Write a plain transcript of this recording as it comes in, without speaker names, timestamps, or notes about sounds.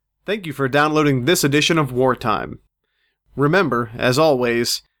Thank you for downloading this edition of Wartime. Remember, as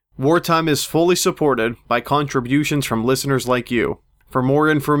always, Wartime is fully supported by contributions from listeners like you. For more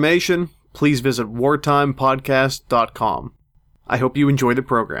information, please visit wartimepodcast.com. I hope you enjoy the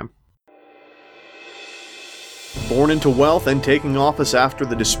program. Born into wealth and taking office after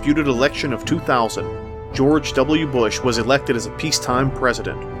the disputed election of 2000, George W. Bush was elected as a peacetime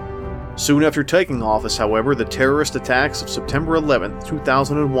president. Soon after taking office, however, the terrorist attacks of September 11,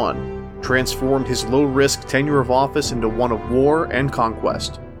 2001 transformed his low-risk tenure of office into one of war and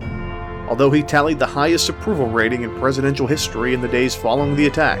conquest. Although he tallied the highest approval rating in presidential history in the days following the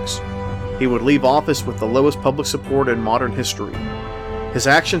attacks, he would leave office with the lowest public support in modern history. His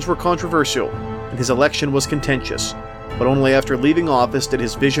actions were controversial, and his election was contentious, but only after leaving office did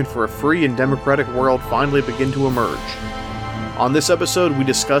his vision for a free and democratic world finally begin to emerge. On this episode, we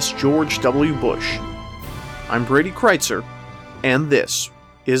discuss George W. Bush. I'm Brady Kreitzer, and this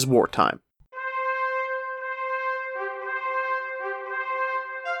is Wartime.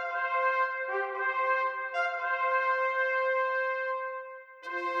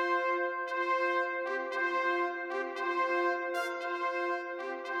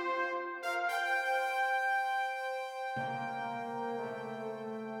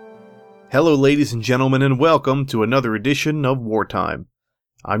 Hello, ladies and gentlemen, and welcome to another edition of Wartime.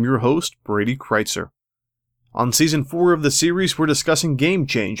 I'm your host, Brady Kreitzer. On Season 4 of the series, we're discussing Game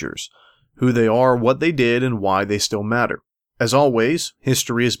Changers, who they are, what they did, and why they still matter. As always,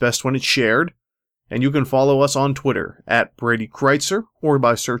 history is best when it's shared, and you can follow us on Twitter, at Brady Kreitzer, or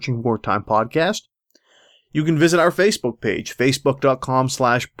by searching Wartime Podcast. You can visit our Facebook page,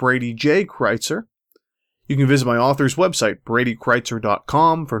 facebook.com/BradyJKreitzer. You can visit my author's website,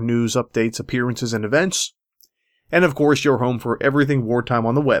 BradyKreitzer.com, for news, updates, appearances, and events. And of course, your home for everything Wartime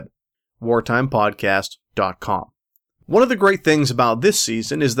on the web, WartimePodcast.com. One of the great things about this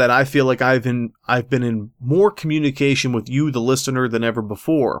season is that I feel like I've been in more communication with you, the listener, than ever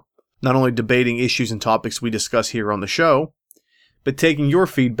before. Not only debating issues and topics we discuss here on the show, but taking your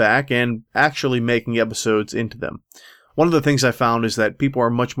feedback and actually making episodes into them. One of the things I found is that people are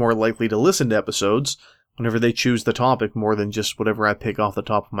much more likely to listen to episodes whenever they choose the topic more than just whatever I pick off the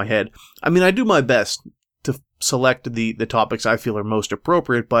top of my head. I mean, I do my best to select the topics I feel are most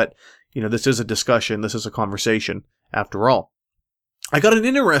appropriate, but, this is a discussion, this is a conversation, after all. I got an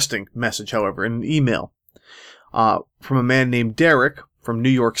interesting message, however, in an email from a man named Derek from New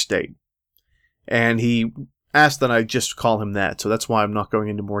York State. And he asked that I just call him that, so that's why I'm not going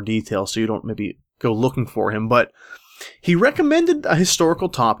into more detail, so you don't maybe go looking for him. But he recommended a historical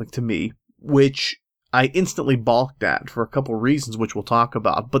topic to me, which I instantly balked at for a couple reasons, which we'll talk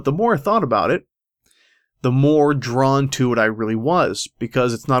about. But the more I thought about it, the more drawn to it I really was,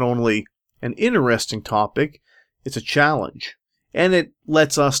 because it's not only an interesting topic, it's a challenge. And it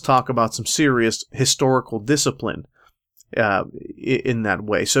lets us talk about some serious historical discipline in that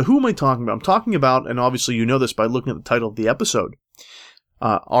way. So who am I talking about? I'm talking about, and obviously you know this by looking at the title of the episode,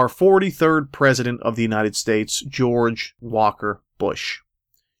 our 43rd President of the United States, George Walker Bush.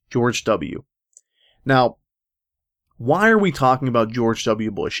 George W. Now, why are we talking about George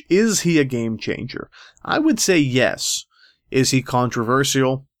W. Bush? Is he a game changer? I would say yes. Is he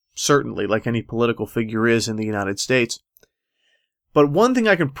controversial? Certainly, like any political figure is in the United States. But one thing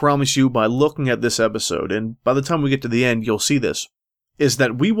I can promise you by looking at this episode, and by the time we get to the end, you'll see this, is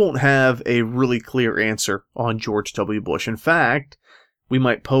that we won't have a really clear answer on George W. Bush. In fact, we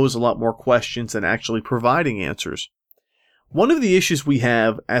might pose a lot more questions than actually providing answers. One of the issues we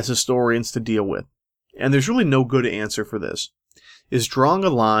have as historians to deal with, and there's really no good answer for this, is drawing a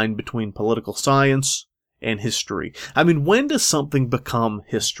line between political science and history. I mean, when does something become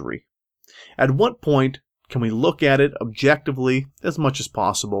history? At what point can we look at it objectively as much as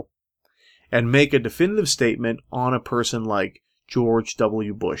possible and make a definitive statement on a person like George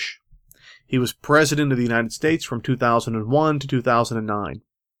W. Bush? He was President of the United States from 2001 to 2009.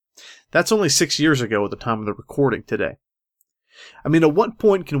 That's only 6 years ago at the time of the recording today. I mean, at what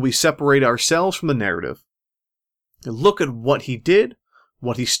point can we separate ourselves from the narrative and look at what he did,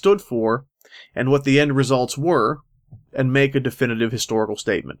 what he stood for, and what the end results were, and make a definitive historical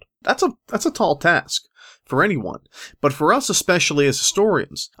statement? That's a tall task for anyone, but for us especially as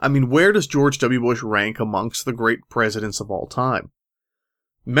historians. I mean, where does George W. Bush rank amongst the great presidents of all time?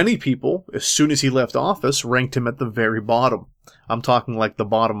 Many people, as soon as he left office, ranked him at the very bottom. I'm talking like the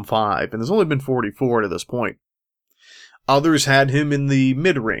bottom 5, and there's only been 44 to this point. Others had him in the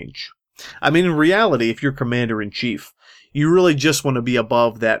mid-range. I mean, in reality, if you're commander-in-chief, you really just want to be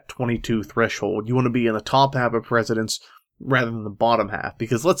above that 22 threshold. You want to be in the top half of presidents rather than the bottom half.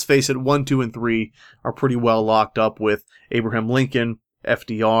 Because let's face it, 1, 2, and 3 are pretty well locked up with Abraham Lincoln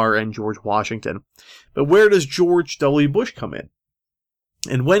FDR and George Washington. But where does George W. Bush come in?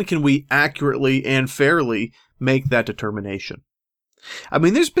 And when can we accurately and fairly make that determination? I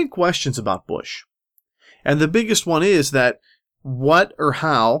mean, there's big questions about Bush. And the biggest one is that what or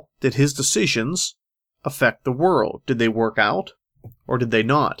how did his decisions affect the world? Did they work out or did they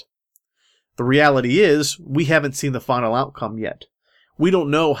not? The reality is we haven't seen the final outcome yet. We don't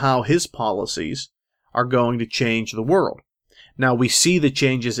know how his policies are going to change the world. Now, we see the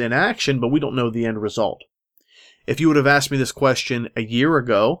changes in action, but we don't know the end result. If you would have asked me this question a year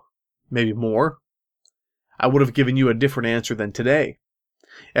ago, maybe more, I would have given you a different answer than today.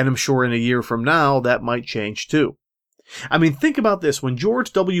 And I'm sure in a year from now, that might change too. I mean, think about this. When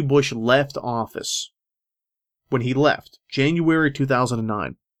George W. Bush left office, when he left, January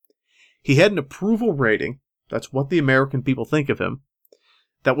 2009, he had an approval rating, that's what the American people think of him,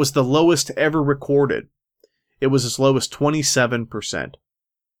 that was the lowest ever recorded. It was as low as 27%.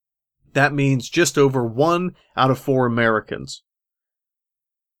 That means just over 1 out of 4 Americans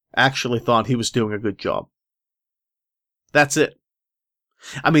actually thought he was doing a good job. That's it.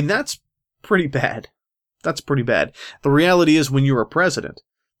 I mean, that's pretty bad. That's pretty bad. The reality is when you're a president,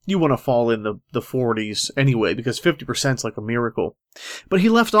 you want to fall in the 40s anyway, because 50% is like a miracle. But he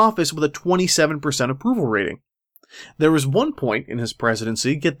left office with a 27% approval rating. There was one point in his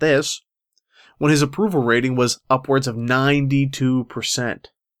presidency, get this, when his approval rating was upwards of 92%.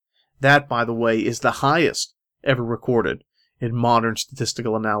 That, by the way, is the highest ever recorded in modern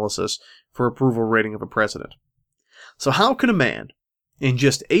statistical analysis for approval rating of a president. So how can a man, in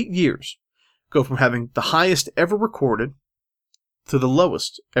just 8 years, go from having the highest ever recorded to the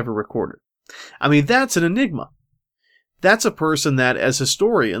lowest ever recorded? I mean, that's an enigma. That's a person that, as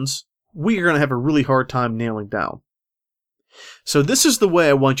historians, we are going to have a really hard time nailing down. So this is the way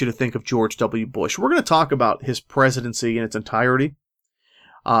I want you to think of George W. Bush. We're going to talk about his presidency in its entirety,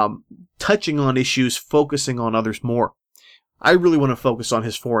 touching on issues, focusing on others more. I really want to focus on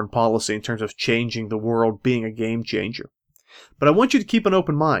his foreign policy in terms of changing the world, being a game changer. But I want you to keep an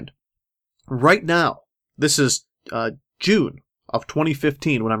open mind. Right now, this is June of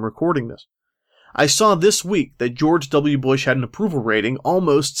 2015 when I'm recording this. I saw this week that George W. Bush had an approval rating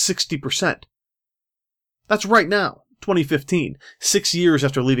almost 60%. That's right now, 2015, 6 years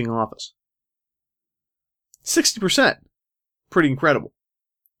after leaving office. 60%. Pretty incredible.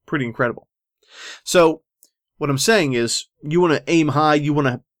 Pretty incredible. So, what I'm saying is, you want to aim high, you want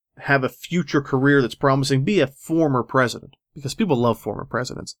to have a future career that's promising, be a former president, because people love former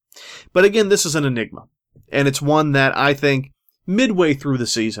presidents. But again, this is an enigma, and it's one that I think midway through the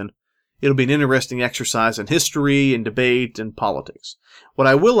season, it'll be an interesting exercise in history and debate and politics. What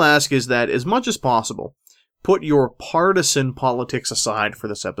I will ask is that, as much as possible, put your partisan politics aside for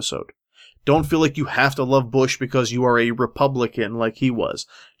this episode. Don't feel like you have to love Bush because you are a Republican like he was.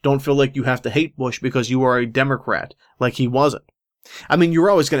 Don't feel like you have to hate Bush because you are a Democrat like he wasn't. I mean, you're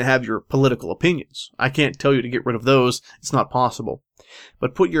always going to have your political opinions. I can't tell you to get rid of those. It's not possible.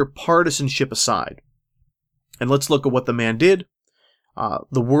 But put your partisanship aside. And let's look at what the man did,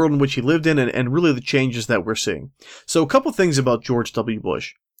 the world in which he lived in, and really the changes that we're seeing. So a couple things about George W.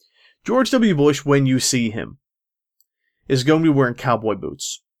 Bush. George W. Bush, when you see him, is going to be wearing cowboy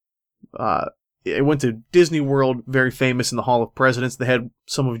boots. I went to Disney World, very famous in the Hall of Presidents. They had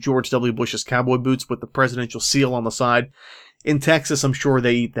some of George W. Bush's cowboy boots with the presidential seal on the side. In Texas, I'm sure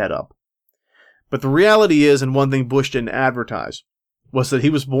they eat that up. But the reality is, and one thing Bush didn't advertise, was that he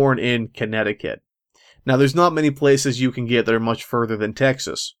was born in Connecticut. Now, there's not many places you can get that are much further than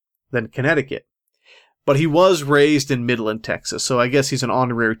Texas, than Connecticut. But he was raised in Midland, Texas, so I guess he's an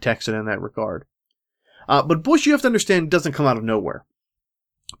honorary Texan in that regard. But Bush, you have to understand, doesn't come out of nowhere.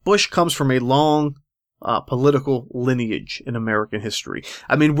 Bush comes from a long political lineage in American history.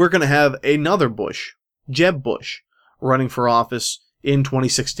 I mean, we're going to have another Bush, Jeb Bush, running for office in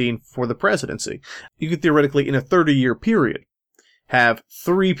 2016 for the presidency. You could theoretically, in a 30-year period, have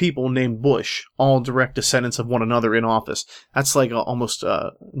 3 people named Bush, all direct descendants of one another in office. That's like almost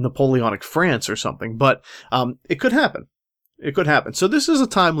Napoleonic France or something, but it could happen. It could happen. So this is a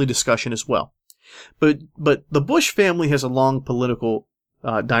timely discussion as well. But the Bush family has a long political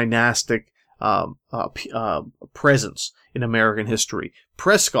dynastic presence in American history.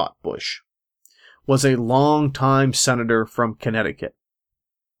 Prescott Bush was a long-time senator from Connecticut,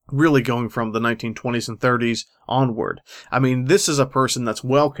 really going from the 1920s and 30s onward. I mean, this is a person that's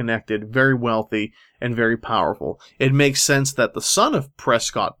well-connected, very wealthy, and very powerful. It makes sense that the son of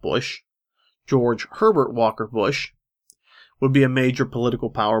Prescott Bush, George Herbert Walker Bush, would be a major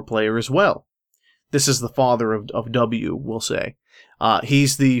political power player as well. This is the father of W, we'll say.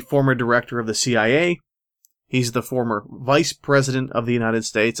 He's the former director of the CIA. He's the former Vice President of the United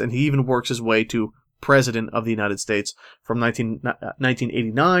States, and he even works his way to President of the United States from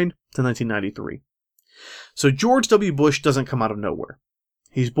 1989 to 1993. So George W. Bush doesn't come out of nowhere.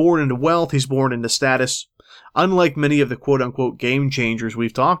 He's born into wealth, he's born into status. Unlike many of the quote-unquote game changers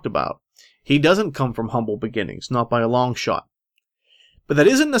we've talked about, he doesn't come from humble beginnings, not by a long shot. But that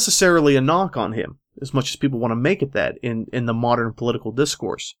isn't necessarily a knock on him, as much as people want to make it that in the modern political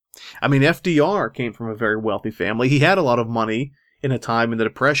discourse. I mean, FDR came from a very wealthy family. He had a lot of money in a time in the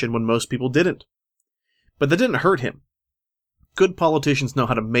Depression when most people didn't. But that didn't hurt him. Good politicians know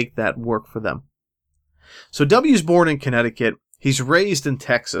how to make that work for them. So W's born in Connecticut. He's raised in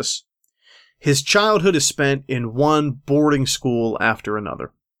Texas. His childhood is spent in one boarding school after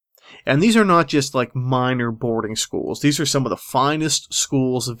another. And these are not just like minor boarding schools. These are some of the finest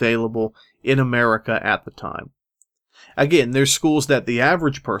schools available in America at the time. Again, there's schools that the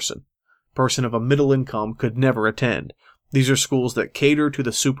average person of a middle income, could never attend. These are schools that cater to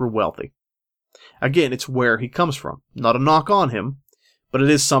the super wealthy. Again, it's where he comes from. Not a knock on him, but it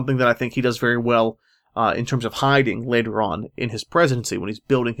is something that I think he does very well in terms of hiding later on in his presidency when he's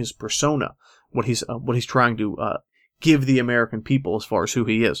building his persona, what he's trying to give the American people as far as who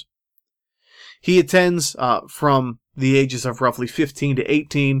he is. He attends from the ages of roughly 15 to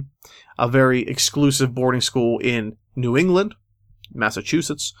 18 a very exclusive boarding school in New England,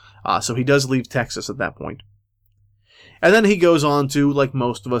 Massachusetts, so he does leave Texas at that point. And then he goes on to, like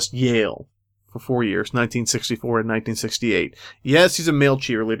most of us, Yale for 4 years, 1964 and 1968. Yes, he's a male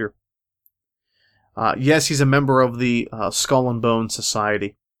cheerleader. Yes, he's a member of the Skull and Bone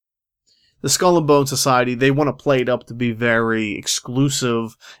Society. The Skull and Bone Society, they want to play it up to be very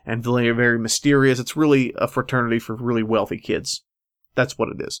exclusive and very, very mysterious. It's really a fraternity for really wealthy kids. That's what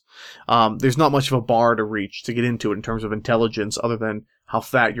it is. There's not much of a bar to reach to get into it in terms of intelligence other than how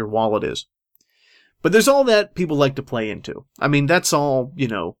fat your wallet is. But there's all that people like to play into. I mean, that's all,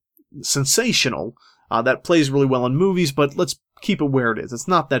 sensational. That plays really well in movies, but let's keep it where it is. It's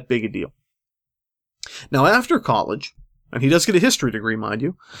not that big a deal. Now, after college, and he does get a history degree, mind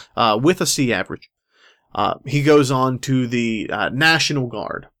you, with a C average, he goes on to the National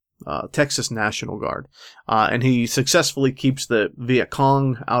Guard, Texas National Guard, and he successfully keeps the Viet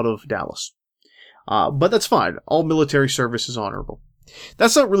Cong out of Dallas. But that's fine. All military service is honorable.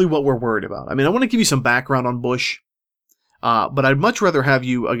 That's not really what we're worried about. I mean, I want to give you some background on Bush, but I'd much rather have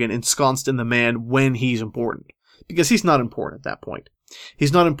you, again, ensconced in the man when he's important, because he's not important at that point.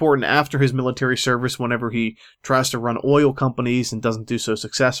 He's not important after his military service whenever he tries to run oil companies and doesn't do so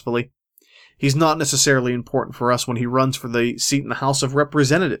successfully. He's not necessarily important for us when he runs for the seat in the House of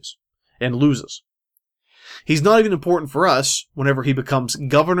Representatives and loses. He's not even important for us whenever he becomes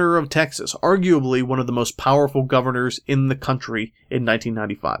governor of Texas, arguably one of the most powerful governors in the country in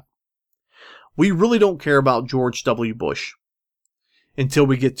 1995. We really don't care about George W. Bush until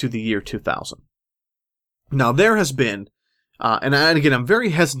we get to the year 2000. Now, there has been, and again, I'm very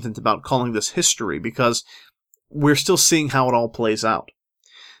hesitant about calling this history because we're still seeing how it all plays out.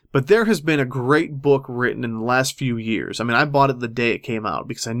 But there has been a great book written in the last few years. I mean, I bought it the day it came out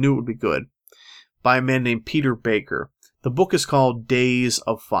because I knew it would be good, by a man named Peter Baker. The book is called Days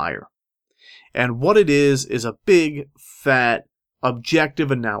of Fire. And what it is a big, fat, objective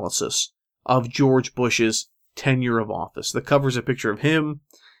analysis of George Bush's tenure of office. The cover is a picture of him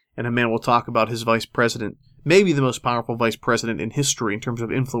and a man will talk about his vice president, maybe the most powerful vice president in history in terms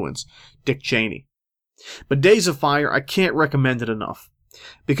of influence, Dick Cheney. But Days of Fire, I can't recommend it enough,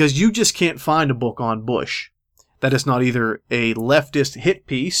 because you just can't find a book on Bush that is not either a leftist hit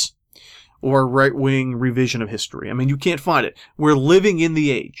piece or a right-wing revision of history. I mean, you can't find it. We're living in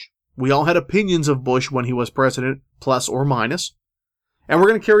the age. We all had opinions of Bush when he was president, plus or minus, and we're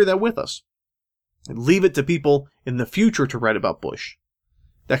going to carry that with us. And leave it to people in the future to write about Bush.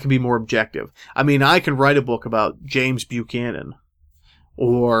 That can be more objective. I mean, I can write a book about James Buchanan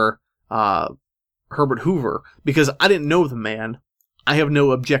or Herbert Hoover because I didn't know the man. I have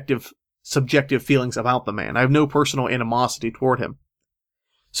no subjective feelings about the man. I have no personal animosity toward him.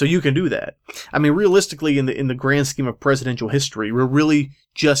 So you can do that. I mean, realistically, in the grand scheme of presidential history, we're really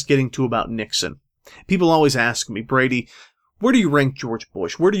just getting to about Nixon. People always ask me, Brady, where do you rank George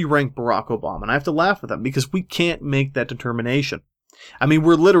Bush? Where do you rank Barack Obama? And I have to laugh at them because we can't make that determination. I mean,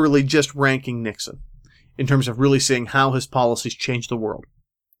 we're literally just ranking Nixon in terms of really seeing how his policies changed the world.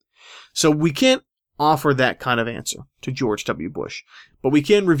 So we can't offer that kind of answer to George W. Bush, but we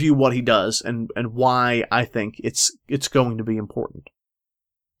can review what he does and why I think it's going to be important.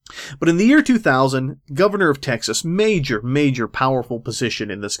 But in the year 2000, governor of Texas, major, powerful position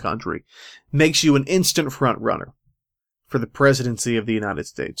in this country, makes you an instant front runner for the presidency of the United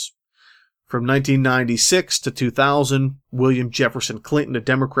States. From 1996 to 2000, William Jefferson Clinton, a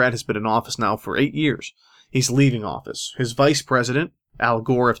Democrat, has been in office now for 8 years. He's leaving office. His vice president, Al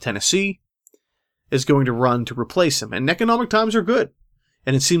Gore of Tennessee, is going to run to replace him. And economic times are good.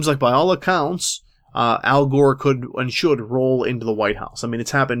 And it seems like by all accounts, Al Gore could and should roll into the White House. I mean,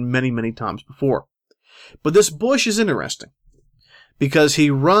 it's happened many, many times before. But this Bush is interesting because he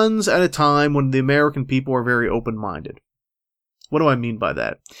runs at a time when the American people are very open-minded. What do I mean by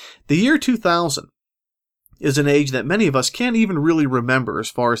that? The year 2000 is an age that many of us can't even really remember as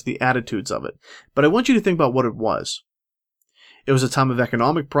far as the attitudes of it. But I want you to think about what it was. It was a time of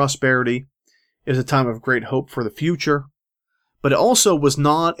economic prosperity. It was a time of great hope for the future. But it also was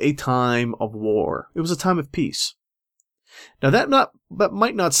not a time of war. It was a time of peace. Now that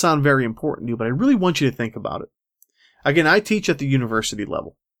might not sound very important to you, but I really want you to think about it. Again, I teach at the university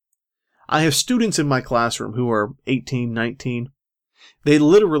level. I have students in my classroom who are 18, 19. They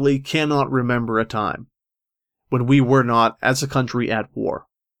literally cannot remember a time when we were not, as a country, at war.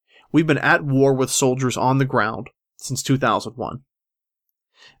 We've been at war with soldiers on the ground since 2001.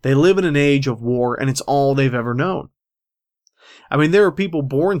 They live in an age of war, and it's all they've ever known. I mean, there are people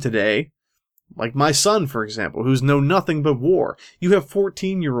born today, like my son, for example, who's known nothing but war. You have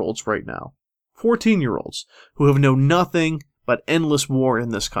 14-year-olds right now. 14-year-olds who have known nothing but endless war in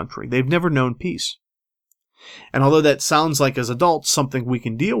this country. They've never known peace. And although that sounds like, as adults, something we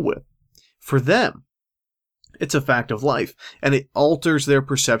can deal with, for them, it's a fact of life, and it alters their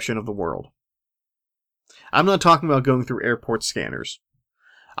perception of the world. I'm not talking about going through airport scanners.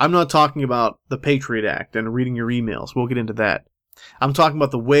 I'm not talking about the Patriot Act and reading your emails. We'll get into that. I'm talking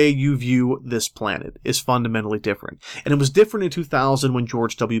about the way you view this planet is fundamentally different. And it was different in 2000 when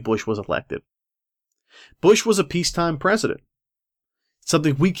George W. Bush was elected. Bush was a peacetime president.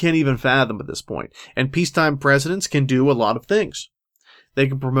 Something we can't even fathom at this point. And peacetime presidents can do a lot of things. They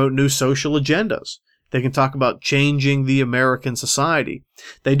can promote new social agendas. They can talk about changing the American society.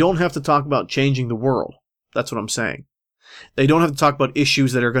 They don't have to talk about changing the world. That's what I'm saying. They don't have to talk about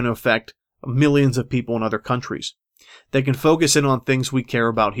issues that are going to affect millions of people in other countries. They can focus in on things we care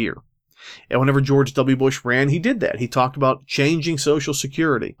about here. And whenever George W. Bush ran, he did that. He talked about changing Social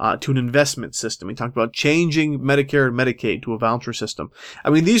Security to an investment system. He talked about changing Medicare and Medicaid to a voucher system.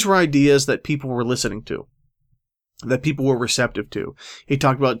 I mean, these were ideas that people were listening to, that people were receptive to. He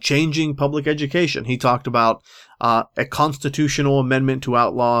talked about changing public education. He talked about a constitutional amendment to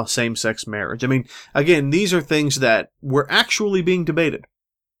outlaw same-sex marriage. I mean, again, these are things that were actually being debated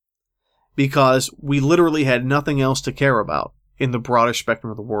because we literally had nothing else to care about in the broader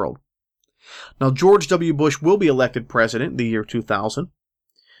spectrum of the world. Now, George W. Bush will be elected president in the year 2000,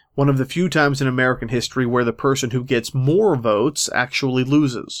 one of the few times in American history where the person who gets more votes actually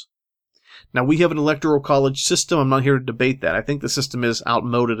loses. Now, we have an electoral college system. I'm not here to debate that. I think the system is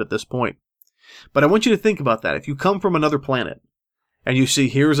outmoded at this point. But I want you to think about that. If you come from another planet and you see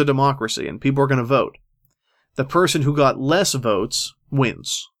here's a democracy and people are going to vote, the person who got less votes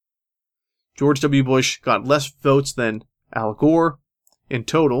wins. George W. Bush got less votes than Al Gore in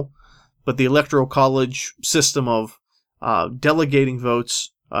total, but the electoral college system of delegating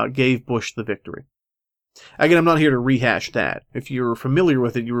votes gave Bush the victory. Again, I'm not here to rehash that. If you're familiar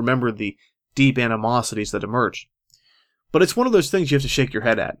with it, you remember the deep animosities that emerged. But it's one of those things you have to shake your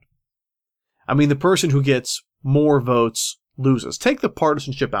head at. I mean, the person who gets more votes loses. Take the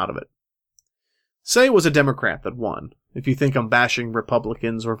partisanship out of it. Say it was a Democrat that won, if you think I'm bashing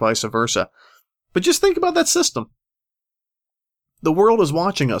Republicans or vice versa. But just think about that system. The world is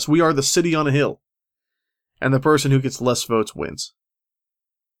watching us. We are the city on a hill. And the person who gets less votes wins.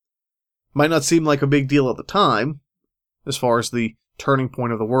 Might not seem like a big deal at the time, as far as the turning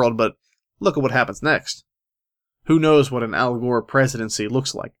point of the world, but look at what happens next. Who knows what an Al Gore presidency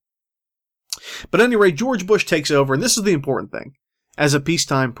looks like. But at any rate, George Bush takes over, and this is the important thing, as a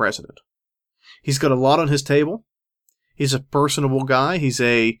peacetime president. He's got a lot on his table. He's a personable guy. He's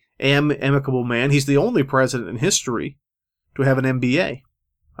a amicable man. He's the only president in history to have an MBA.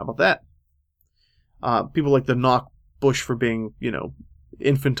 How about that? People like to knock Bush for being,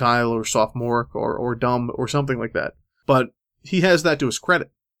 infantile or sophomoric or dumb or something like that. But he has that to his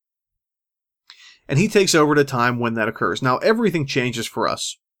credit. And he takes over at a time when that occurs. Now, everything changes for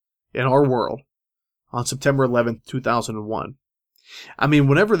us in our world on September 11th, 2001. I mean,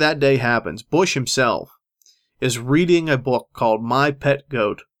 whenever that day happens, Bush himself is reading a book called My Pet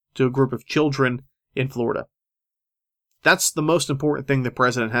Goat to a group of children in Florida. That's the most important thing the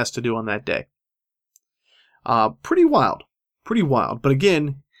president has to do on that day. Pretty wild. Pretty wild. But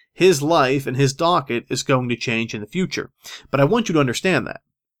again, his life and his docket is going to change in the future. But I want you to understand that.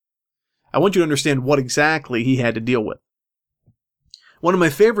 I want you to understand what exactly he had to deal with. One of my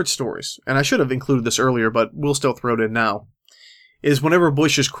favorite stories, and I should have included this earlier, but we'll still throw it in now, is whenever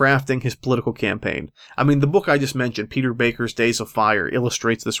Bush is crafting his political campaign. I mean, the book I just mentioned, Peter Baker's Days of Fire,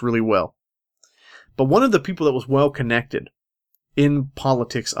 illustrates this really well. But one of the people that was well connected in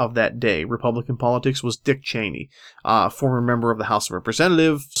politics of that day, Republican politics, was Dick Cheney, former member of the House of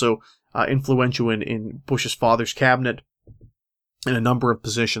Representatives, so influential in Bush's father's cabinet in a number of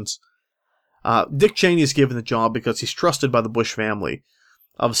positions. Dick Cheney is given the job because he's trusted by the Bush family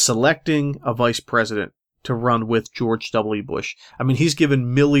of selecting a vice president to run with George W. Bush. I mean, he's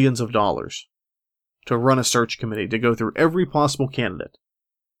given millions of dollars to run a search committee to go through every possible candidate.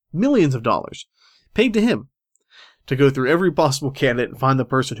 Millions of dollars paid to him to go through every possible candidate and find the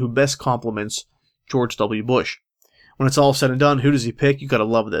person who best complements George W. Bush. When it's all said and done, who does he pick? You gotta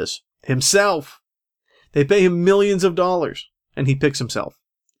love this. Himself. They pay him millions of dollars, and he picks himself.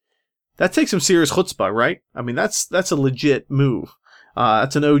 That takes some serious chutzpah, right? I mean, that's a legit move.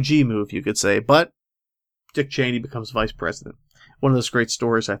 That's an OG move, you could say. But Dick Cheney becomes vice president. One of those great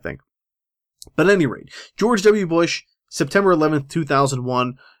stories, I think. But at any rate, George W. Bush, September 11th,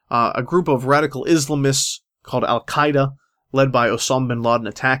 2001, a group of radical Islamists called Al-Qaeda, led by Osama bin Laden,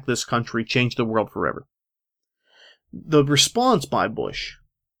 attacked this country, changed the world forever. The response by Bush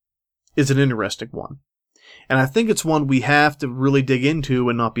is an interesting one. And I think it's one we have to really dig into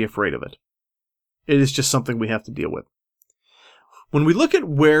and not be afraid of it. It is just something we have to deal with. When we look at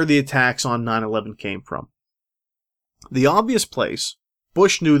where the attacks on 9/11 came from, the obvious place,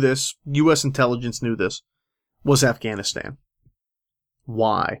 Bush knew this, U.S. intelligence knew this, was Afghanistan.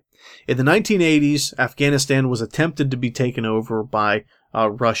 Why? In the 1980s, Afghanistan was attempted to be taken over by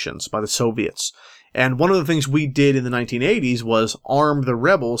Russians, by the Soviets. And one of the things we did in the 1980s was arm the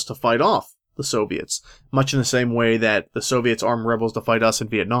rebels to fight off the Soviets, much in the same way that the Soviets armed rebels to fight us in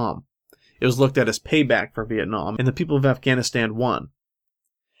Vietnam. It was looked at as payback for Vietnam, and the people of Afghanistan won.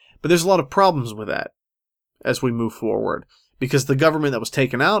 But there's a lot of problems with that as we move forward, because the government that was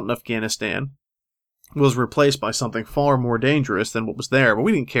taken out in Afghanistan was replaced by something far more dangerous than what was there, but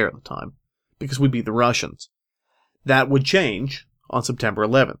we didn't care at the time, because we beat the Russians. That would change on September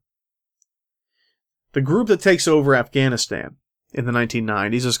 11th. The group that takes over Afghanistan in the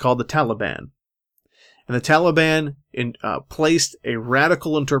 1990s is called the Taliban. And the Taliban placed a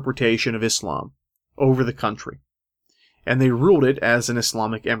radical interpretation of Islam over the country. And they ruled it as an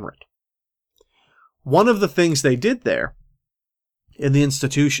Islamic emirate. One of the things they did there, in the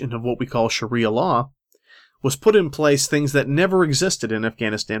institution of what we call Sharia law, was put in place things that never existed in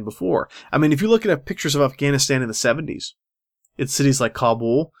Afghanistan before. I mean, if you look at pictures of Afghanistan in the 70s, in cities like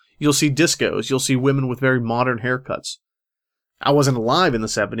Kabul, you'll see discos, you'll see women with very modern haircuts. I wasn't alive in the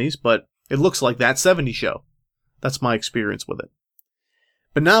 70s, but it looks like that 70s show. That's my experience with it.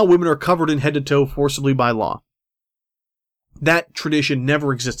 But now women are covered in head to toe forcibly by law. That tradition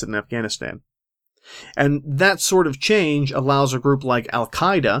never existed in Afghanistan. And that sort of change allows a group like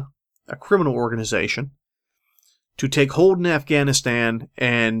Al-Qaeda, a criminal organization, to take hold in Afghanistan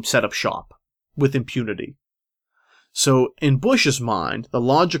and set up shop with impunity. So in Bush's mind, the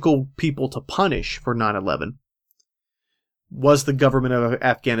logical people to punish for 9/11 was the government of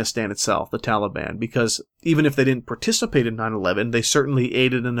Afghanistan itself, the Taliban, because even if they didn't participate in 9/11, they certainly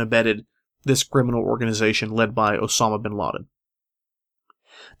aided and abetted this criminal organization led by Osama bin Laden.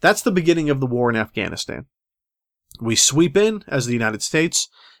 That's the beginning of the war in Afghanistan. We sweep in as the United States,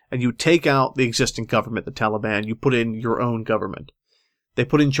 and you take out the existing government, the Taliban. You put in your own government. They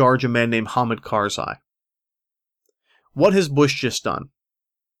put in charge a man named Hamid Karzai. What has Bush just done?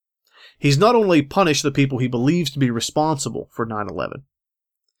 He's not only punished the people he believes to be responsible for 9/11,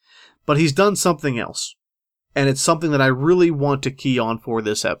 but he's done something else. And it's something that I really want to key on for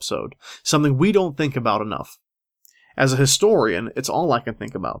this episode. Something we don't think about enough. As a historian, it's all I can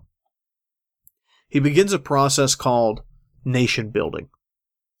think about. He begins a process called nation building.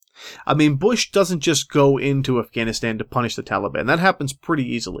 I mean, Bush doesn't just go into Afghanistan to punish the Taliban. That happens pretty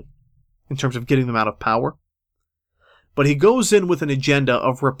easily in terms of getting them out of power. But he goes in with an agenda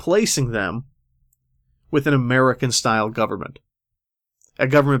of replacing them with an American-style government. A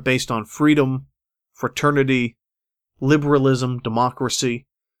government based on freedom, fraternity, liberalism, democracy,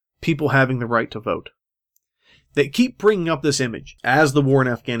 people having the right to vote. They keep bringing up this image, as the war in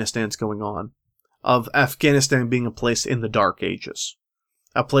Afghanistan is going on, of Afghanistan being a place in the Dark Ages.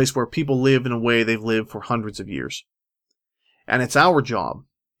 A place where people live in a way they've lived for hundreds of years. And it's our job,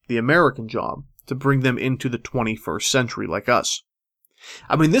 the American job, to bring them into the 21st century like us.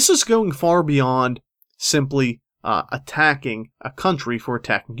 I mean, this is going far beyond simply attacking a country for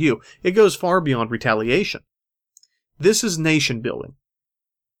attacking you. It goes far beyond retaliation. This is nation building.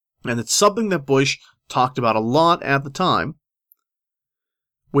 And it's something that Bush talked about a lot at the time.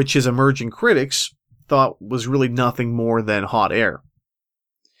 which his emerging critics thought was really nothing more than hot air.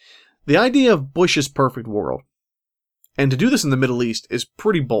 The idea of Bush's perfect world, and to do this in the Middle East, is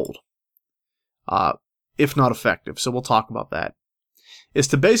pretty bold, if not effective, so we'll talk about that, is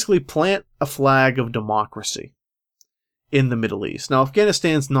to basically plant a flag of democracy in the Middle East. Now,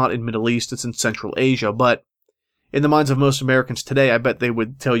 Afghanistan's not in Middle East, it's in Central Asia, but in the minds of most Americans today, I bet they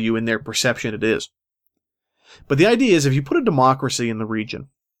would tell you in their perception it is. But the idea is, if you put a democracy in the region,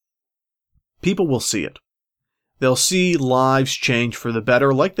 people will see it. They'll see lives change for the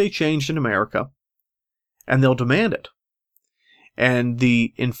better like they changed in America, and they'll demand it. And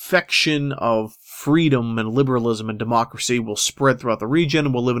the infection of freedom and liberalism and democracy will spread throughout the region,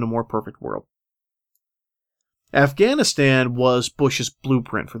 and we'll live in a more perfect world. Afghanistan was Bush's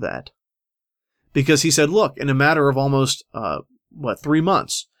blueprint for that. Because he said, look, in a matter of almost, 3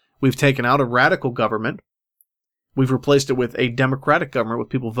 months, we've taken out a radical government, we've replaced it with a democratic government with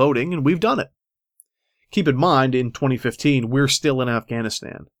people voting, and we've done it. Keep in mind, in 2015, we're still in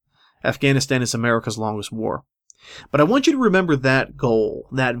Afghanistan. Afghanistan is America's longest war. But I want you to remember that goal,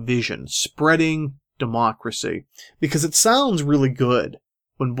 that vision, spreading democracy, because it sounds really good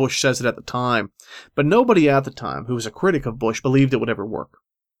when Bush says it at the time, but nobody at the time who was a critic of Bush believed it would ever work.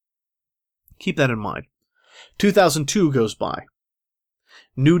 Keep that in mind. 2002 goes by.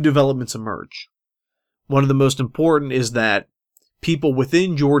 New developments emerge. One of the most important is that people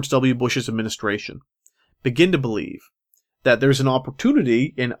within George W. Bush's administration begin to believe that there's an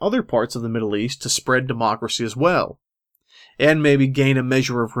opportunity in other parts of the Middle East to spread democracy as well, and maybe gain a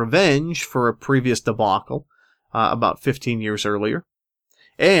measure of revenge for a previous debacle about 15 years earlier,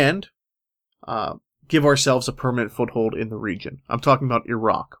 and give ourselves a permanent foothold in the region. I'm talking about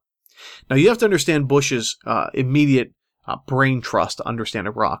Iraq. Now, you have to understand Bush's immediate brain trust to understand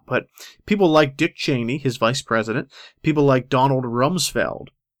Iraq, but people like Dick Cheney, his vice president, people like Donald Rumsfeld,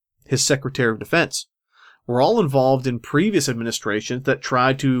 his Secretary of Defense, were all involved in previous administrations that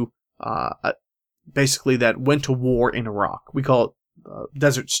tried to, that went to war in Iraq. We call it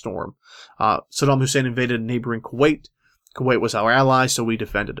Desert Storm. Saddam Hussein invaded neighboring Kuwait. Kuwait was our ally, so we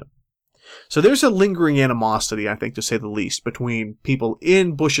defended him. So there's a lingering animosity, I think, to say the least, between people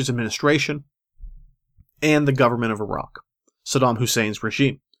in Bush's administration and the government of Iraq, Saddam Hussein's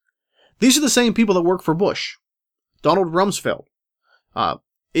regime. These are the same people that work for Bush. Donald Rumsfeld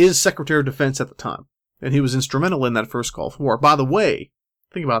is Secretary of Defense at the time, and he was instrumental in that first Gulf War. By the way,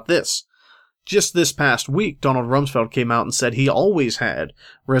 think about this. Just this past week, Donald Rumsfeld came out and said he always had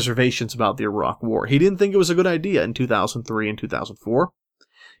reservations about the Iraq War. He didn't think it was a good idea in 2003 and 2004.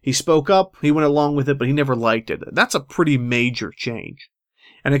 He spoke up, he went along with it, but he never liked it. That's a pretty major change.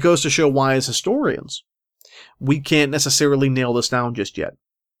 And it goes to show why, as historians, we can't necessarily nail this down just yet.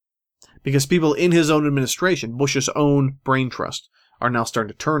 Because people in his own administration, Bush's own brain trust, are now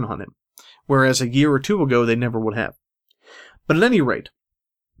starting to turn on him. Whereas a year or two ago, they never would have. But at any rate,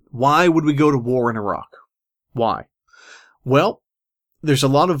 why would we go to war in Iraq? Why? Well, there's a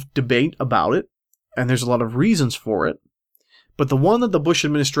lot of debate about it, and there's a lot of reasons for it. But the one that the Bush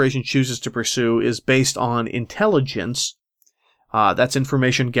administration chooses to pursue is based on intelligence. That's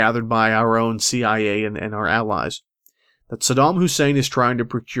information gathered by our own CIA and our allies. That Saddam Hussein is trying to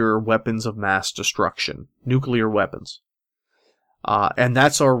procure weapons of mass destruction, nuclear weapons. And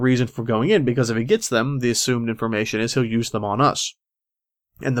that's our reason for going in, because if he gets them, the assumed information is he'll use them on us.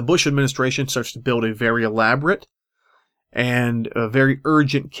 And the Bush administration starts to build a very elaborate and a very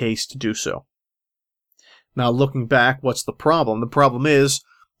urgent case to do so. Now, looking back, what's the problem? The problem is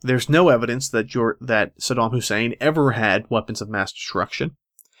there's no evidence that Saddam Hussein ever had weapons of mass destruction.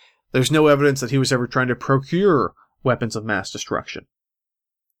 There's no evidence that he was ever trying to procure weapons of mass destruction.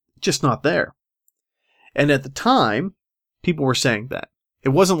 Just not there. And at the time, people were saying that. It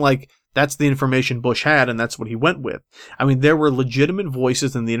wasn't like that's the information Bush had and that's what he went with. I mean, there were legitimate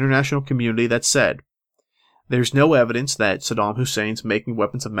voices in the international community that said, there's no evidence that Saddam Hussein's making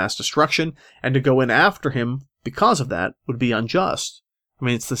weapons of mass destruction, and to go in after him because of that would be unjust. I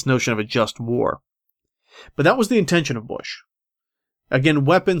mean, it's this notion of a just war. But that was the intention of Bush. Again,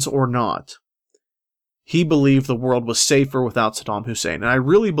 weapons or not, he believed the world was safer without Saddam Hussein. And I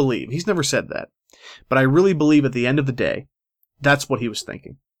really believe, he's never said that, but I really believe at the end of the day, that's what he was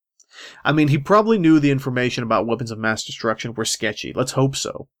thinking. I mean, he probably knew the information about weapons of mass destruction were sketchy. Let's hope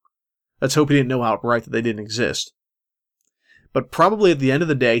so. Let's hope he didn't know outright that they didn't exist. But probably at the end of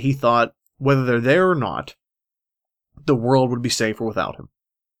the day, he thought, whether they're there or not, the world would be safer without him.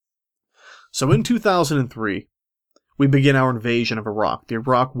 So in 2003, we begin our invasion of Iraq. The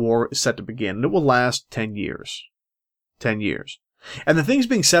Iraq War is set to begin, and it will last 10 years. 10 years. And the things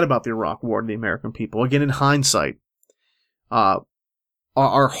being said about the Iraq War to the American people, again in hindsight,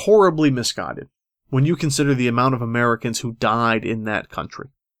 are horribly misguided when you consider the amount of Americans who died in that country.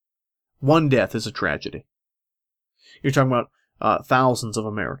 One death is a tragedy. You're talking about thousands of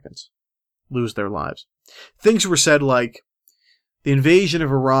Americans lose their lives. Things were said like, the invasion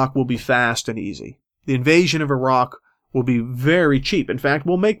of Iraq will be fast and easy. The invasion of Iraq will be very cheap. In fact,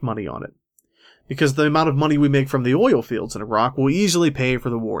 we'll make money on it, because the amount of money we make from the oil fields in Iraq will easily pay for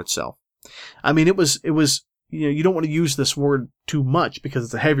the war itself. I mean, it was, you don't want to use this word too much because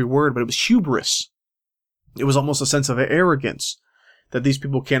it's a heavy word, but it was hubris. It was almost a sense of arrogance that these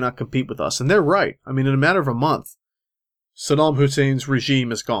people cannot compete with us. And they're right. I mean, in a matter of a month, Saddam Hussein's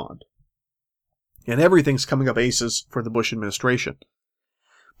regime is gone. And everything's coming up aces for the Bush administration.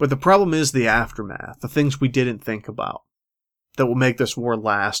 But the problem is the aftermath, the things we didn't think about, that will make this war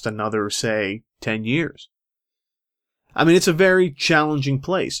last another, say, 10 years. I mean, it's a very challenging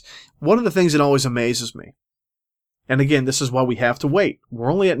place. One of the things that always amazes me, and again, this is why we have to wait.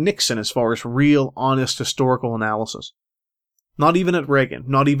 We're only at Nixon as far as real, honest, historical analysis. Not even at Reagan,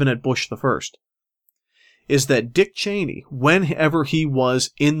 not even at Bush the first. Is that Dick Cheney, whenever he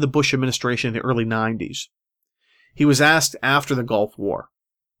was in the Bush administration in the early 90s, he was asked after the Gulf War,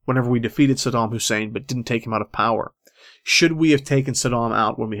 whenever we defeated Saddam Hussein but didn't take him out of power, should we have taken Saddam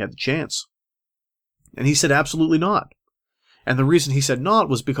out when we had the chance? And he said absolutely not. And the reason he said not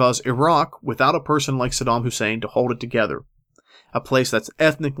was because Iraq, without a person like Saddam Hussein to hold it together, a place that's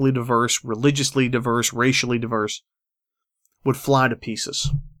ethnically diverse, religiously diverse, racially diverse, would fly to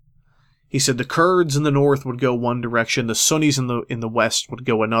pieces. He said the Kurds in the north would go one direction, the Sunnis in the west would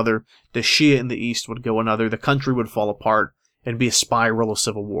go another, the Shia in the east would go another, the country would fall apart and be a spiral of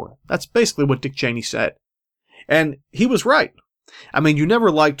civil war. That's basically what Dick Cheney said. And he was right. I mean, you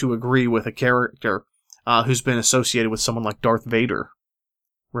never like to agree with a character who's been associated with someone like Darth Vader,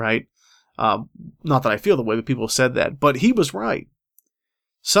 right? Not that I feel the way, but people have said that. But he was right.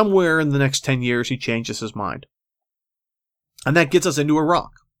 Somewhere in the next 10 years, he changes his mind. And that gets us into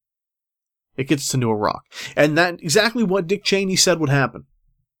Iraq. It gets us into Iraq. And that exactly what Dick Cheney said would happen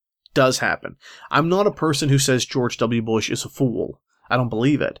does happen. I'm not a person who says George W. Bush is a fool. I don't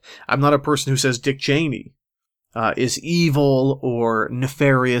believe it. I'm not a person who says Dick Cheney is evil or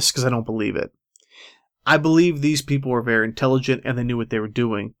nefarious, because I don't believe it. I believe these people were very intelligent and they knew what they were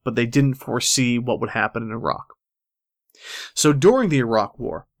doing, but they didn't foresee what would happen in Iraq. So during the Iraq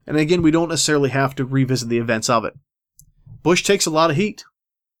War, and again, we don't necessarily have to revisit the events of it, Bush takes a lot of heat.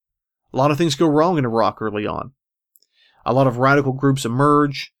 A lot of things go wrong in Iraq early on. A lot of radical groups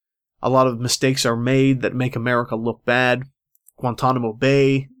emerge. A lot of mistakes are made that make America look bad. Guantanamo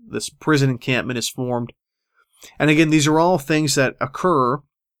Bay, this prison encampment is formed. And again, these are all things that occur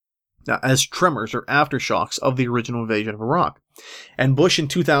as tremors or aftershocks of the original invasion of Iraq. And Bush in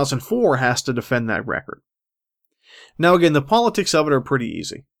 2004 has to defend that record. Now again, the politics of it are pretty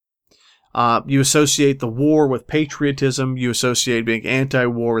easy. You associate the war with patriotism. You associate being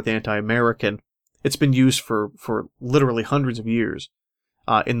anti-war with anti-American. It's been used for literally hundreds of years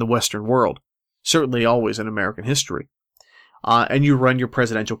in the Western world. Certainly always in American history. And you run your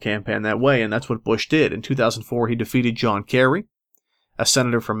presidential campaign that way, and that's what Bush did. In 2004, he defeated John Kerry, a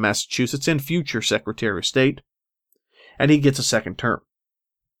senator from Massachusetts and future Secretary of State, and he gets a second term.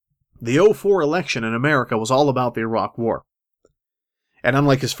 The 2004 election in America was all about the Iraq War. And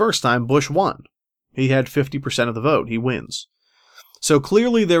unlike his first time, Bush won. He had 50% of the vote. He wins. So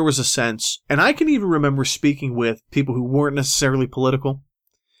clearly there was a sense, and I can even remember speaking with people who weren't necessarily political,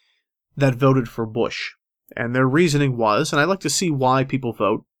 that voted for Bush. And their reasoning was, and I like to see why people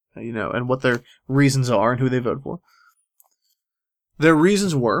vote, and what their reasons are and who they vote for. Their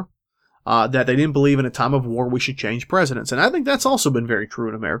reasons were that they didn't believe in a time of war we should change presidents. And I think that's also been very true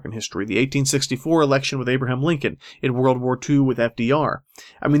in American history. The 1864 election with Abraham Lincoln, in World War II with FDR.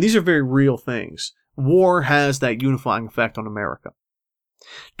 I mean, these are very real things. War has that unifying effect on America.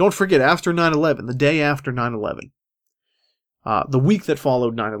 Don't forget, after 9/11, the day after 9/11, the week that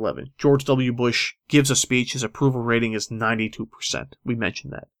followed 9/11, George W. Bush gives a speech. His approval rating is 92%. We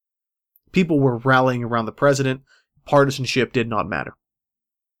mentioned that. People were rallying around the president. Partisanship did not matter.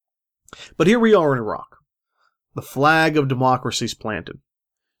 But here we are in Iraq. The flag of democracy is planted.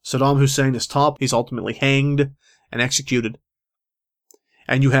 Saddam Hussein is top. He's ultimately hanged and executed.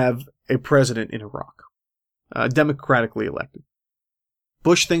 And you have a president in Iraq, democratically elected.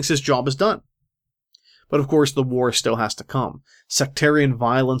 Bush thinks his job is done. But of course, the war still has to come. Sectarian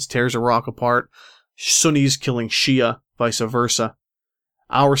violence tears Iraq apart. Sunnis killing Shia, vice versa.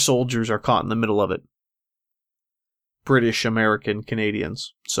 Our soldiers are caught in the middle of it. British, American,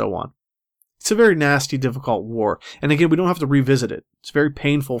 Canadians, so on. It's a very nasty, difficult war. And again, we don't have to revisit it. It's very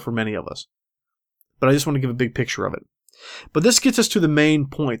painful for many of us. But I just want to give a big picture of it. But this gets us to the main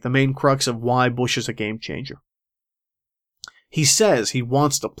point, the main crux of why Bush is a game changer. He says he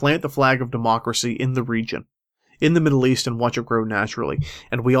wants to plant the flag of democracy in the region, in the Middle East, and watch it grow naturally.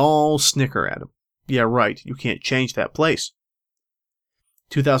 And we all snicker at him. Yeah, right, you can't change that place.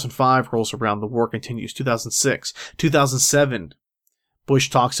 2005 rolls around, the war continues. 2006, 2007, Bush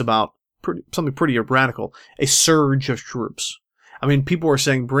talks about something pretty radical, a surge of troops. I mean, people are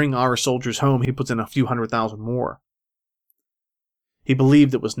saying, bring our soldiers home. He puts in a few 100,000 more. He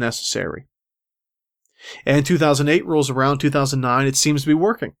believed it was necessary. And 2008 rolls around, 2009, it seems to be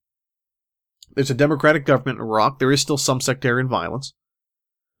working. There's a democratic government in Iraq. There is still some sectarian violence.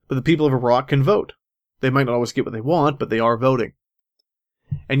 But the people of Iraq can vote. They might not always get what they want, but they are voting.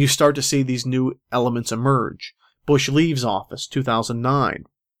 And you start to see these new elements emerge. Bush leaves office, 2009.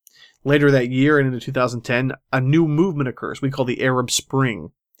 Later that year and into 2010, a new movement occurs we call the Arab Spring.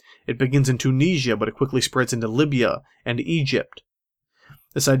 It begins in Tunisia, but it quickly spreads into Libya and Egypt.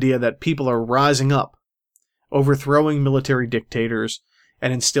 This idea that people are rising up, overthrowing military dictators,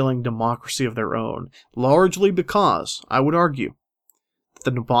 and instilling democracy of their own, largely because, I would argue,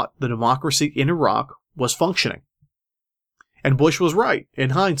 the democracy in Iraq was functioning. And Bush was right,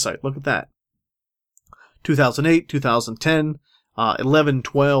 in hindsight. Look at that. 2008, 2010, 11,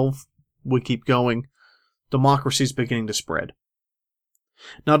 12, we keep going. Democracy is beginning to spread.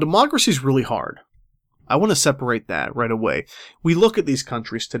 Now, democracy is really hard. I want to separate that right away. We look at these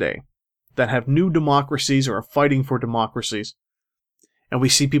countries today that have new democracies or are fighting for democracies, and we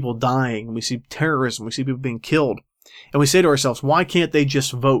see people dying, and we see terrorism, we see people being killed, and we say to ourselves, why can't they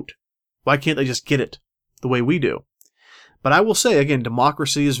just vote? Why can't they just get it the way we do? But I will say, again,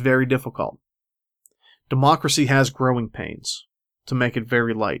 democracy is very difficult. Democracy has growing pains, to make it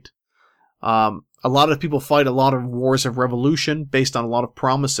very light. A lot of people fight a lot of wars of revolution based on a lot of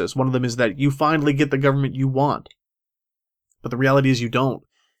promises. One of them is that you finally get the government you want. But the reality is you don't.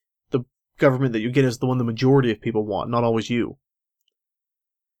 The government that you get is the one the majority of people want, not always you.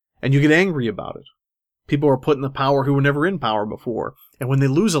 And you get angry about it. People are put in the power who were never in power before. And when they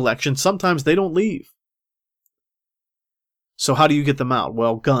lose elections, sometimes they don't leave. So how do you get them out?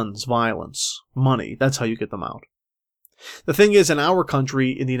 Well, guns, violence, money. That's how you get them out. The thing is, in our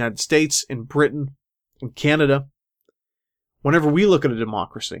country, in the United States, in Britain, in Canada, whenever we look at a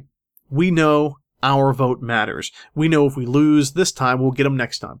democracy, we know our vote matters. We know if we lose this time, we'll get them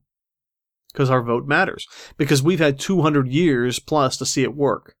next time. Because our vote matters. Because we've had 200 years plus to see it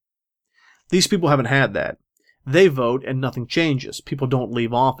work. These people haven't had that. They vote and nothing changes. People don't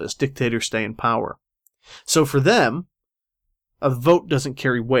leave office. Dictators stay in power. So for them, a vote doesn't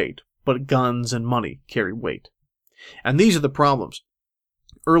carry weight, but guns and money carry weight. And these are the problems.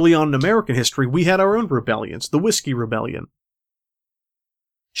 Early on in American history, we had our own rebellions. The Whiskey Rebellion.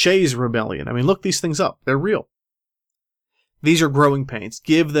 Shays Rebellion. I mean, look these things up. They're real. These are growing pains.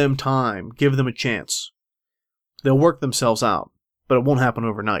 Give them time. Give them a chance. They'll work themselves out, but it won't happen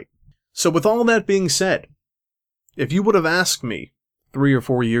overnight. So with all that being said, if you would have asked me 3 or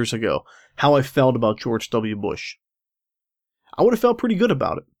 4 years ago how I felt about George W. Bush, I would have felt pretty good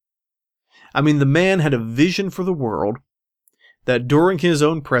about it. I mean, the man had a vision for the world that during his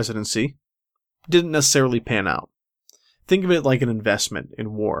own presidency didn't necessarily pan out. Think of it like an investment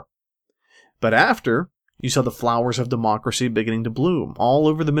in war. But after, you saw the flowers of democracy beginning to bloom all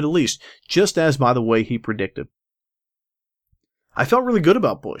over the Middle East, just as, by the way, he predicted. I felt really good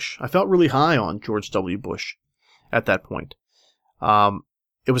about Bush. I felt really high on George W. Bush at that point.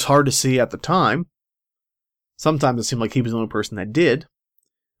 It was hard to see at the time. Sometimes it seemed like he was the only person that did,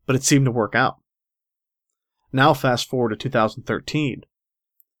 but it seemed to work out. Now fast forward to 2013.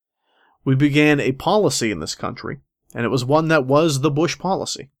 We began a policy in this country, and it was one that was the Bush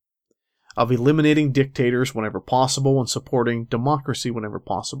policy, of eliminating dictators whenever possible and supporting democracy whenever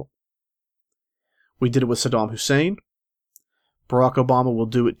possible. We did it with Saddam Hussein. Barack Obama will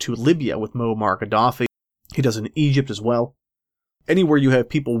do it to Libya with Muammar Gaddafi. He does it in Egypt as well. Anywhere you have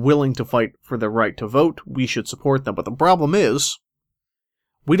people willing to fight for their right to vote, we should support them. But the problem is,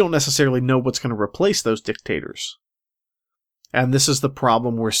 we don't necessarily know what's going to replace those dictators. And this is the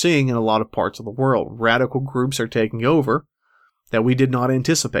problem we're seeing in a lot of parts of the world. Radical groups are taking over that we did not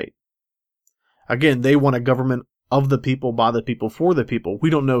anticipate. Again, they want a government of the people, by the people, for the people. We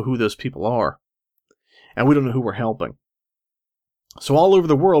don't know who those people are. And we don't know who we're helping. So all over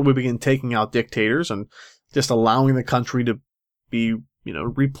the world, we begin taking out dictators and just allowing the country to be,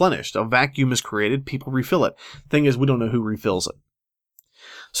 replenished. A vacuum is created, people refill it. Thing is, we don't know who refills it.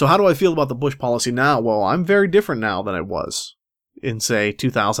 So how do I feel about the Bush policy now? Well, I'm very different now than I was in, say,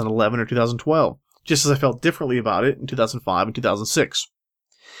 2011 or 2012. Just as I felt differently about it in 2005 and 2006.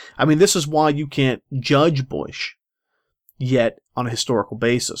 I mean, this is why you can't judge Bush yet on a historical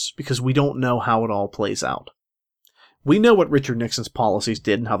basis, because we don't know how it all plays out. We know what Richard Nixon's policies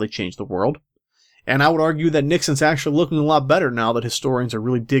did and how they changed the world. And I would argue that Nixon's actually looking a lot better now that historians are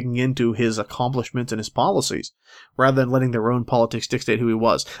really digging into his accomplishments and his policies, rather than letting their own politics dictate who he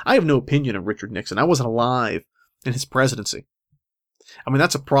was. I have no opinion of Richard Nixon. I wasn't alive in his presidency. I mean,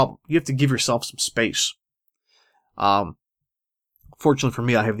 that's a problem. You have to give yourself some space. Fortunately for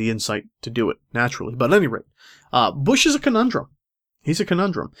me, I have the insight to do it naturally. But at any rate, Bush is a conundrum. He's a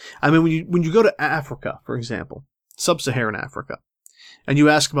conundrum. I mean, when you go to Africa, for example, sub-Saharan Africa, and you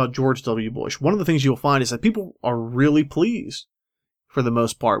ask about George W. Bush, one of the things you'll find is that people are really pleased, for the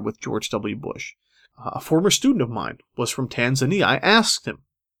most part, with George W. Bush. A former student of mine was from Tanzania. I asked him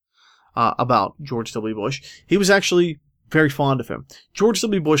about George W. Bush. He was actually very fond of him. George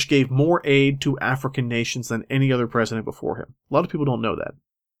W. Bush gave more aid to African nations than any other president before him. A lot of people don't know that.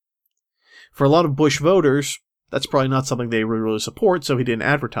 For a lot of Bush voters, that's probably not something they really support, so he didn't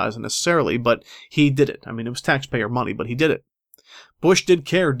advertise it necessarily, but he did it. I mean, it was taxpayer money, but he did it. Bush did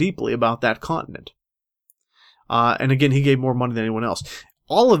care deeply about that continent. And again, he gave more money than anyone else.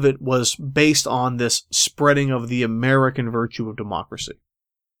 All of it was based on this spreading of the American virtue of democracy.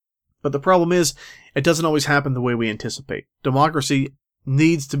 But the problem is, it doesn't always happen the way we anticipate. Democracy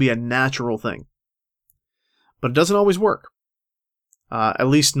needs to be a natural thing. But it doesn't always work. At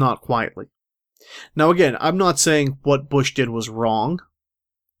least not quietly. Now again, I'm not saying what Bush did was wrong.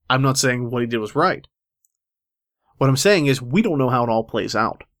 I'm not saying what he did was right. What I'm saying is, we don't know how it all plays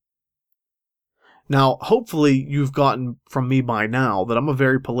out. Now, hopefully you've gotten from me by now that I'm a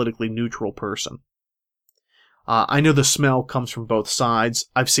very politically neutral person. I know the smell comes from both sides.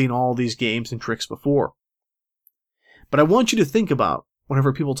 I've seen all these games and tricks before. But I want you to think about,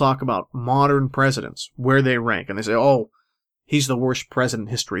 whenever people talk about modern presidents, where they rank, and they say, oh, he's the worst president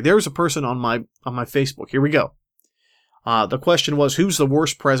in history. There's a person on my Facebook. Here we go. The question was, who's the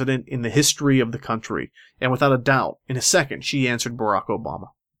worst president in the history of the country? And without a doubt, in a second, she answered Barack Obama.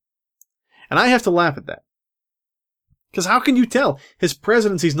 And I have to laugh at that. Because how can you tell? His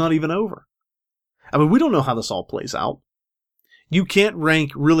presidency's not even over. I mean, we don't know how this all plays out. You can't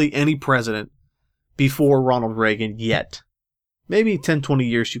rank really any president before Ronald Reagan yet. Maybe 10, 20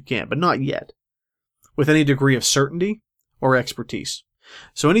 years you can, but not yet. With any degree of certainty or expertise.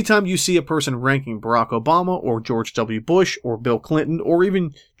 So anytime you see a person ranking Barack Obama or George W. Bush or Bill Clinton or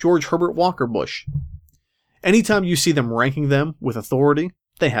even George Herbert Walker Bush, anytime you see them ranking them with authority,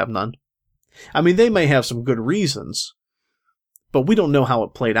 they have none. I mean, they may have some good reasons, but we don't know how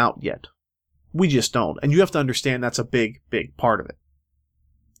it played out yet. We just don't. And you have to understand that's a big, big part of it.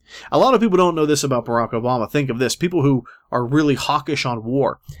 A lot of people don't know this about Barack Obama. Think of this. People who are really hawkish on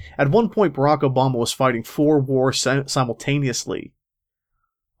war. At one point, Barack Obama was fighting 4 wars simultaneously.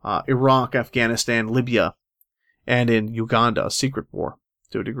 Iraq, Afghanistan, Libya, and in Uganda, a secret war,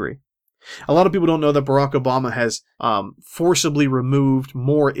 to a degree. A lot of people don't know that Barack Obama has forcibly removed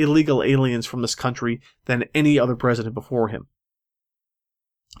more illegal aliens from this country than any other president before him.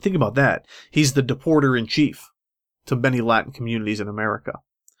 Think about that. He's the deporter-in-chief to many Latin communities in America.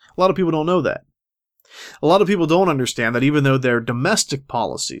 A lot of people don't know that. A lot of people don't understand that even though their domestic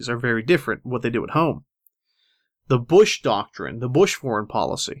policies are very different from what they do at home, the Bush doctrine, the Bush foreign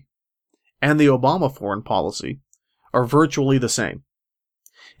policy, and the Obama foreign policy are virtually the same.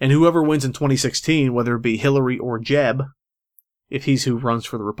 And whoever wins in 2016, whether it be Hillary or Jeb, if he's who runs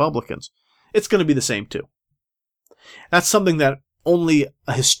for the Republicans, it's going to be the same too. That's something that only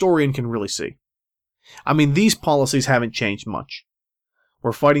a historian can really see. I mean, these policies haven't changed much.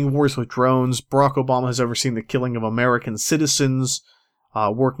 We're fighting wars with drones. Barack Obama has overseen the killing of American citizens,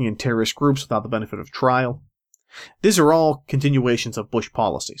 working in terrorist groups without the benefit of trial. These are all continuations of Bush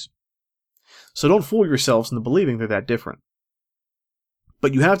policies. So don't fool yourselves into believing they're that different.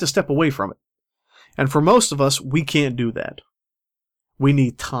 But you have to step away from it. And for most of us, we can't do that. We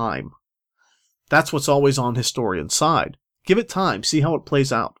need time. That's what's always on historians' side. Give it time. See how it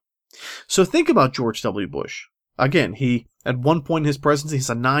plays out. So think about George W. Bush. Again, at one point in his presidency, he's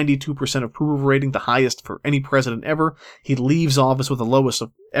a 92% approval rating, the highest for any president ever. He leaves office with the lowest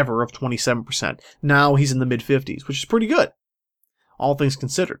ever of 27%. Now he's in the mid-50s, which is pretty good, all things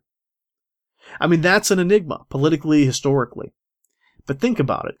considered. I mean, that's an enigma, politically, historically. But think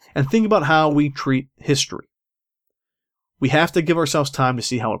about it, and think about how we treat history. We have to give ourselves time to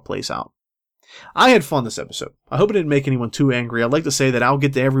see how it plays out. I had fun this episode. I hope it didn't make anyone too angry. I'd like to say that I'll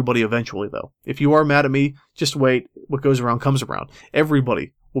get to everybody eventually, though. If you are mad at me, just wait. What goes around comes around.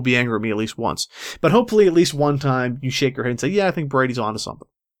 Everybody will be angry at me at least once. But hopefully at least one time you shake your head and say, yeah, I think Brady's onto something.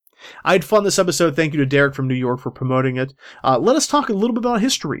 I had fun this episode. Thank you to Derek from New York for promoting it. Let us talk a little bit about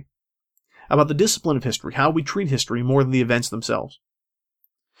history. about the discipline of history, how we treat history more than the events themselves.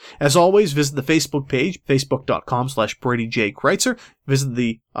 As always, visit the Facebook page, facebook.com/BradyJKreitzer. Visit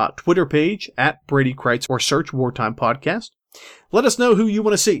the Twitter page @BradyKreitzer or search Wartime Podcast. Let us know who you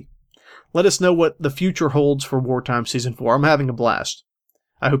want to see. Let us know what the future holds for Wartime Season 4. I'm having a blast.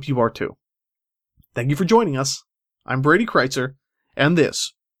 I hope you are too. Thank you for joining us. I'm Brady Kreitzer, and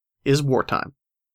this is Wartime.